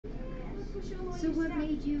to show him the way So you what step.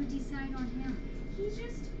 made you decide on him? He's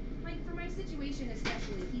just, like, for my situation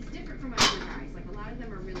especially, he's different from my other guys. Like, a lot of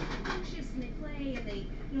them are really anxious and they play and they,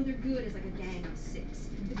 you know, they're good as like a gang of 6.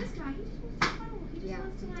 But this guy, he just wants to cuddle. He just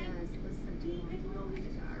wants to, like, be alone in the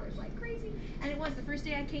car. It's like crazy. And it was the first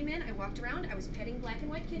day I came in, I walked around, I was petting black and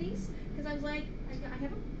white kitties because I was like, I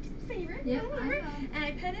have a favorite, Yeah, whatever. And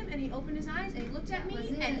I pet him and he opened his eyes and he looked at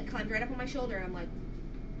me and he climbed right up on my shoulder and I'm like,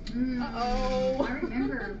 uh-oh. I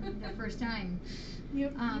remember the first time.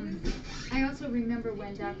 Yep. I also remember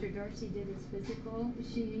when Dr. Darcy did his physical,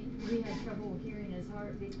 we had trouble hearing his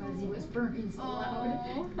heart because he was purring so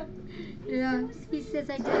loud. Yeah, he says,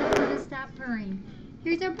 I didn't want to stop purring.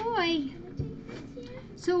 Here's our boy.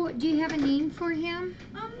 So, do you have a name for him?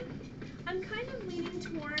 I'm kind of leaning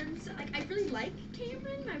towards, like, I really like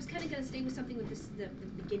Cameron. I was kind of going to stay with something with this, the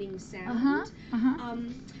beginning sound.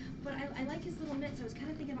 But I like his little mitts. I was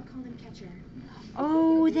kind of thinking about calling him Catcher.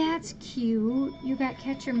 Oh, that's cute. You got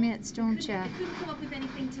Catcher mitts, don't you? I couldn't come up with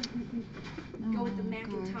anything to go with the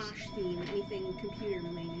Macintosh theme, anything computer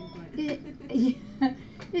related. But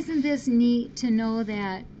Isn't this neat to know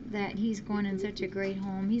that he's going in such a great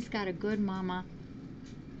home? He's got a good mama.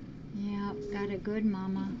 Yeah, got a good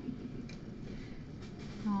mama.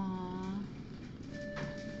 Aww.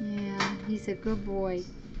 Yeah, he's a good boy.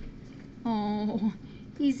 Oh,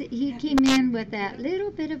 he came in with that little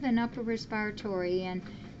bit of an upper respiratory, and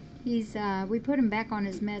we put him back on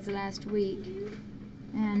his meds last week,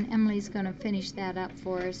 and Emily's gonna finish that up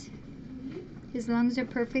for us. His lungs are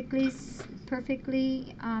perfectly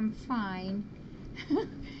fine.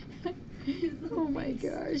 Oh my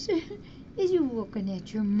gosh. Is you looking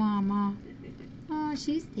at your mama? Oh,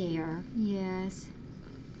 she's there. Yes.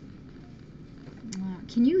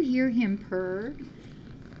 Can you hear him purr?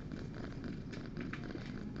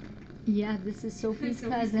 Yeah, this is Sophie's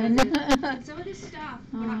cousin. Some of this stuff,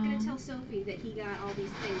 we're not going to tell Sophie that he got all these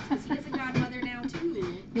things, because he has a godmother now,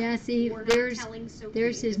 too. Yeah, see,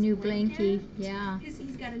 there's his new blankie. Yeah. He's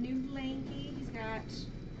got a new blankie. He's got,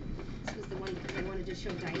 this was the one that I wanted to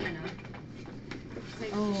show Diana.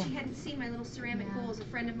 Like, she hadn't seen my little ceramic bowls. A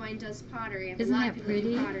friend of mine does pottery. Isn't that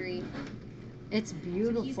pretty? Pottery. It's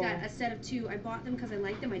beautiful. So he's got a set of 2. I bought them because I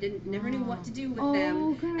liked them. I never knew what to do with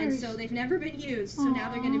them. Gosh. And so they've never been used. So now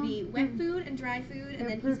they're going to be wet food and dry food. And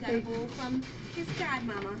then he's got a bowl from his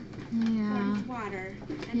godmama for his water.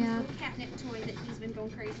 And his little catnip toy that he's been going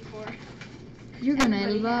crazy for. You're going to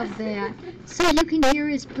love that. So you can hear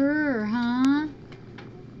his purr, huh?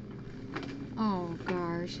 Oh,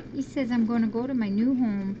 gosh. He says, I'm going to go to my new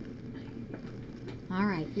home. All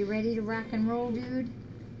right. You ready to rock and roll, dude?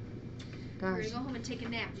 Gosh. We're going to go home and take a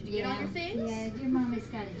nap. Did you get all your things? Yeah, your mama's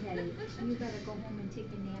got a headache. You got to go home and take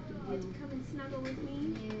a nap. You want to come and snuggle with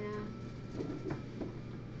me? Yeah.